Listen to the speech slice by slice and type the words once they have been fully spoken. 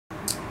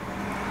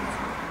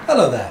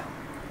Hello there,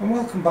 and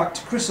welcome back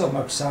to Chris on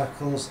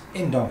Motorcycles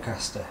in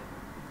Doncaster.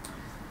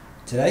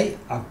 Today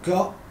I've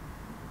got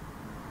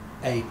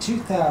a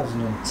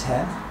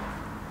 2010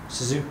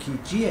 Suzuki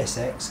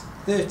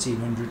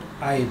GSX1300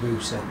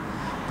 Hayabusa.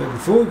 But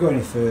before we go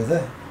any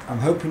further, I'm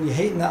hoping you're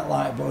hitting that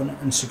like button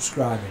and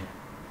subscribing.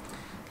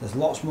 There's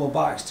lots more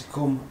bikes to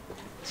come,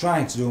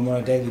 trying to do them on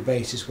a daily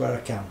basis where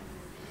I can.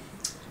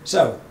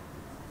 So,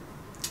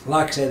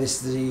 like I say,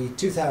 this is the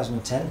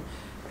 2010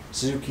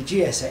 Suzuki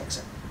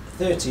GSX1300R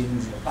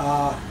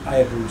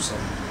Hayabusa.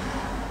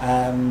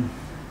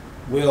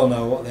 We all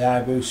know what the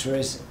Hayabusa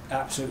is,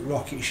 absolute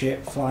rocket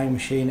ship, flying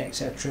machine,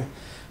 etc.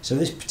 So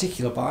this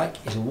particular bike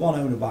is a one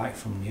owner bike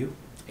from new.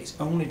 It's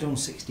only done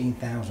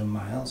 16,000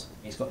 miles.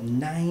 It's got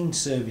 9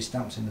 service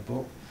stamps in the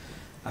book.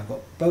 I've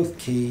got both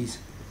keys,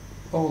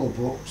 all the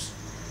books,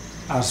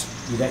 as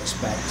you'd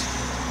expect.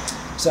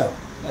 So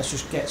let's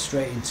just get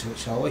straight into it,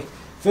 shall we?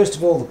 First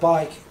of all, the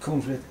bike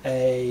comes with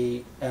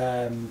a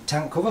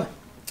tank cover.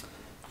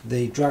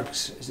 The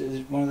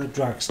one of the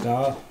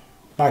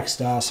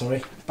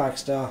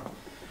Bagstar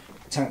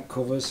tank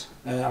covers.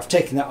 I've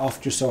taken that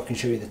off just so I can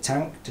show you the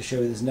tank, to show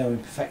you there's no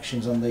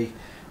imperfections on the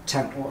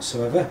tank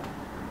whatsoever.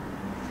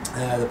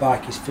 The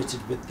bike is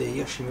fitted with the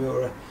Yoshi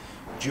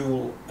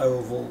dual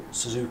oval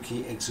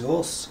Suzuki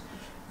exhausts.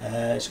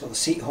 It's got the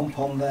seat hump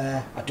on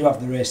there. I do have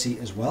the rear seat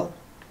as well.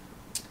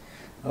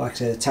 Like I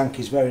say, the tank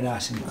is very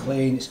nice and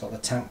clean. It's got the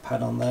tank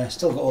pad on there.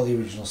 Still got all the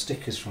original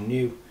stickers from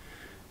new.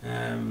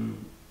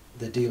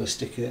 The dealer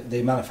sticker,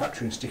 the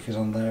manufacturing stickers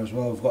on there as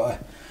well. We've got a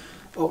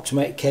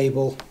Optimate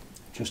cable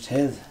just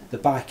here. The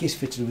bike is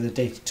fitted with a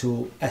Data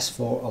Tool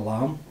S4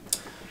 alarm.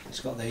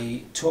 It's got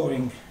the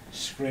touring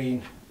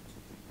screen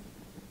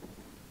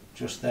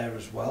just there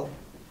as well.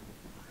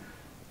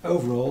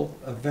 Overall,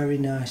 a very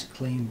nice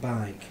clean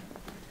bike.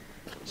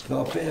 It's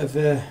got a bit of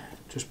a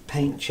just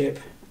paint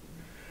chip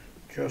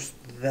just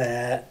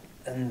there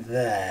and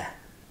there,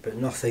 but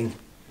nothing,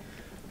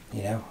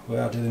 you know, we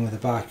are dealing with a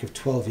bike of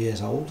 12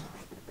 years old.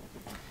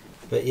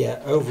 But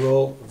yeah,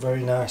 overall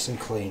very nice and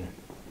clean.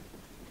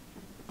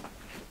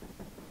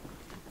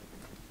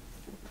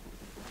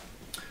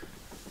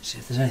 See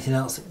if there's anything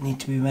else that need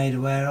to be made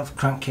aware of.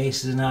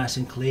 Crankcases are nice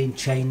and clean,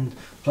 chain,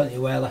 plenty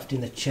of wear left in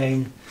the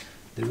chain.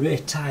 The rear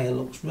tyre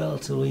looks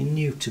relatively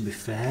new, to be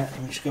fair.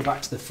 Let me just go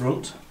back to the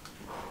front.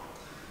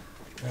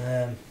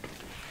 And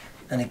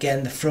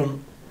again, the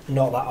front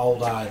not that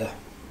old either.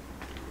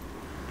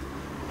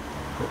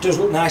 But it does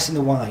look nice in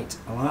the white.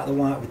 I like the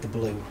white with the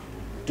blue.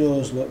 It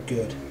does look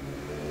good.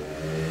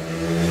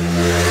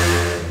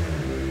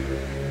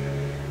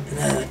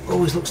 And it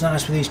always looks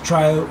nice with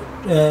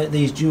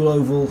these dual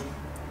oval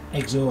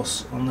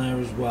exhausts on there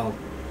as well.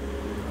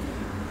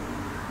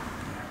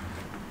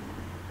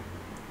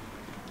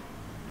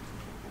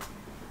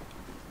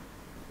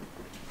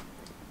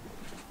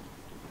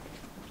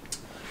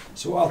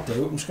 So what I'll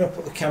do, I'm just going to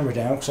put the camera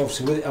down, because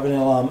obviously with it having an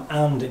alarm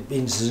and it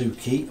being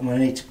Suzuki, I'm going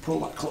to need to pull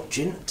that clutch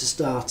in to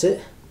start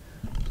it.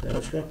 So I'm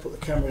just going to put the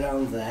camera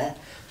down there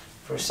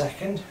for a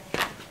second,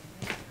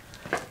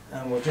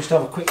 and we'll just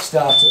have a quick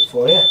start up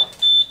for you.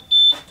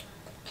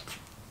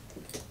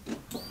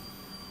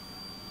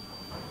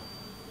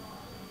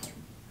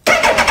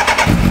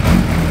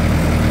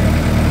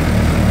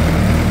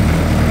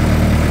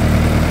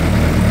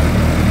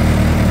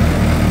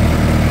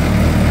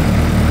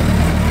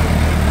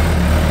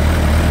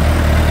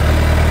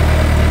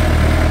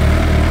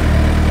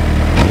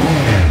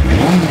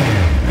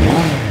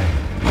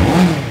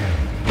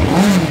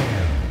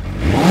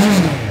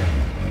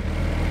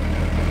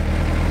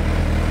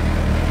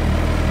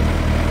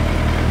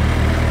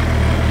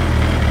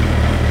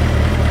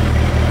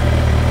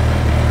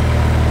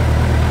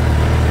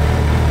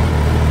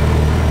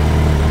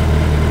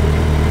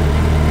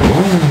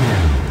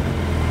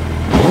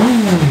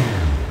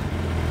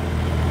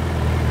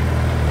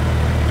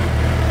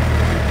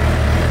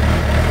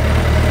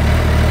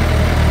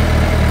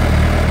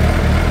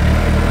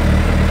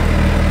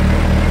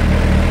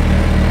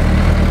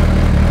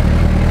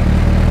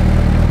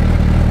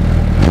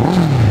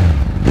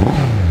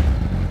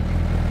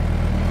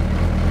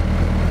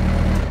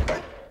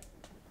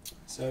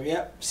 So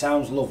yeah,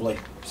 sounds lovely.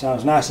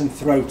 Sounds nice and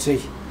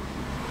throaty.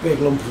 Big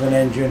lump of an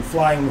engine,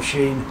 flying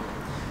machine.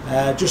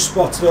 Just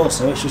spotted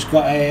also, it's just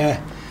got a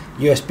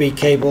USB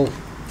cable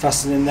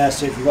fastened in there,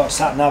 so if you've got a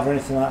sat nav or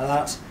anything like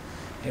that,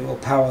 it will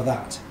power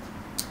that.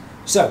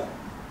 So,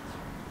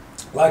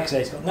 like I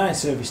say, it's got 9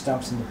 service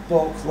stamps in the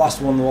book. The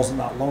last one wasn't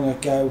that long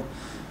ago.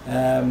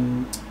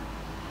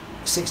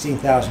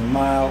 16,000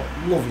 mile,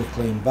 lovely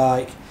clean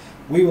bike.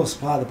 We will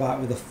supply the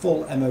bike with a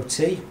full MOT,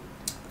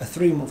 a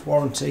 3-month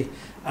warranty,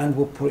 and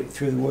we'll put it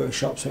through the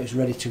workshop so it's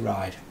ready to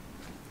ride.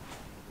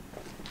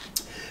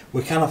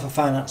 We can offer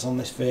finance on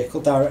this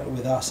vehicle directly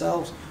with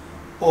ourselves,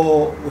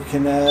 or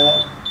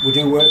we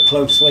do work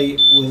closely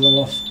with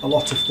a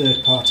lot of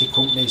third-party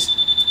companies.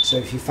 So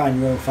if you find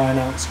your own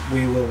finance,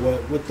 we will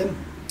work with them.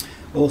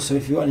 Also,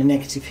 if you've got any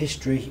negative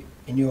history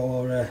in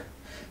your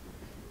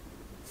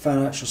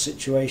financial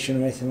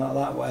situation or anything like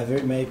that, whatever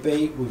it may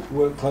be, we've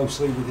worked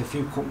closely with a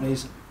few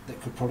companies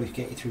that could probably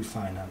get you through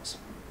finance.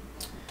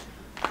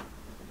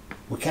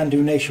 We can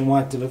do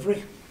nationwide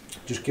delivery.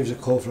 Just give us a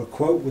call for a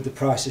quote, with the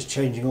prices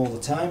changing all the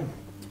time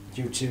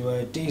due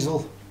to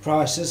diesel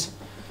prices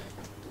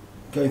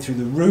going through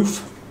the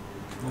roof,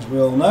 as we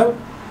all know.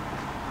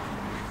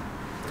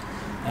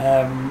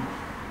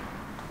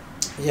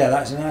 Yeah,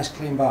 that's a nice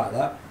clean bike,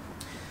 that.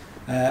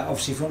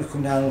 Obviously, if you want to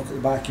come down and look at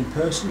the bike in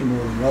person, you're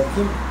more than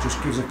welcome.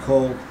 Just give us a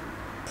call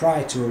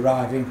prior to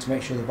arriving to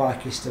make sure the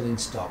bike is still in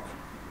stock.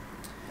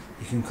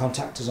 You can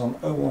contact us on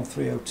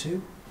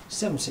 01302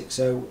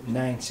 760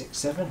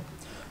 967,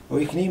 or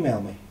you can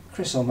email me,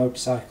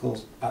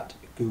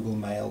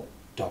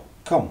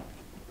 chrisonmotorcycles@googlemail.com.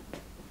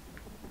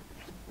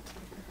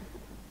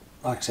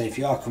 Like I say, if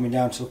you are coming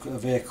down to look at a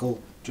vehicle,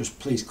 just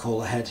please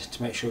call ahead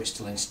to make sure it's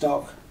still in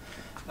stock,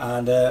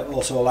 and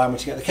also allow me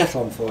to get the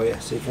kettle on for you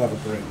so you can have a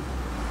brew.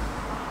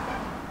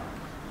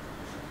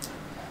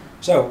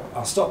 So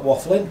I'll stop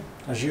waffling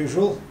as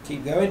usual,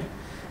 keep going.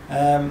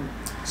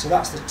 So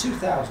that's the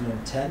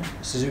 2010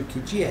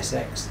 Suzuki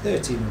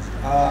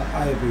GSX1300R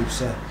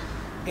Hayabusa,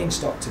 in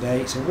stock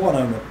today. It's a one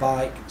owner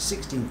bike,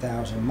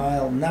 16,000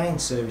 mile, 9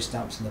 service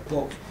stamps in the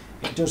book.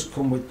 It does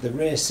come with the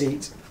rear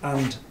seat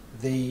and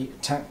the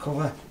tank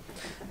cover.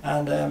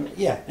 And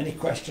yeah, any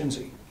questions,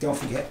 don't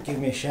forget, give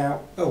me a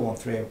shout,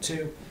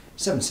 01302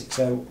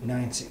 760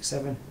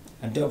 967,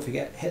 and don't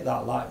forget, hit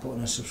that like button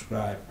and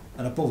subscribe.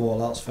 And above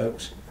all else,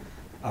 folks,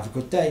 have a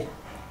good day.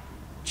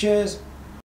 Cheers.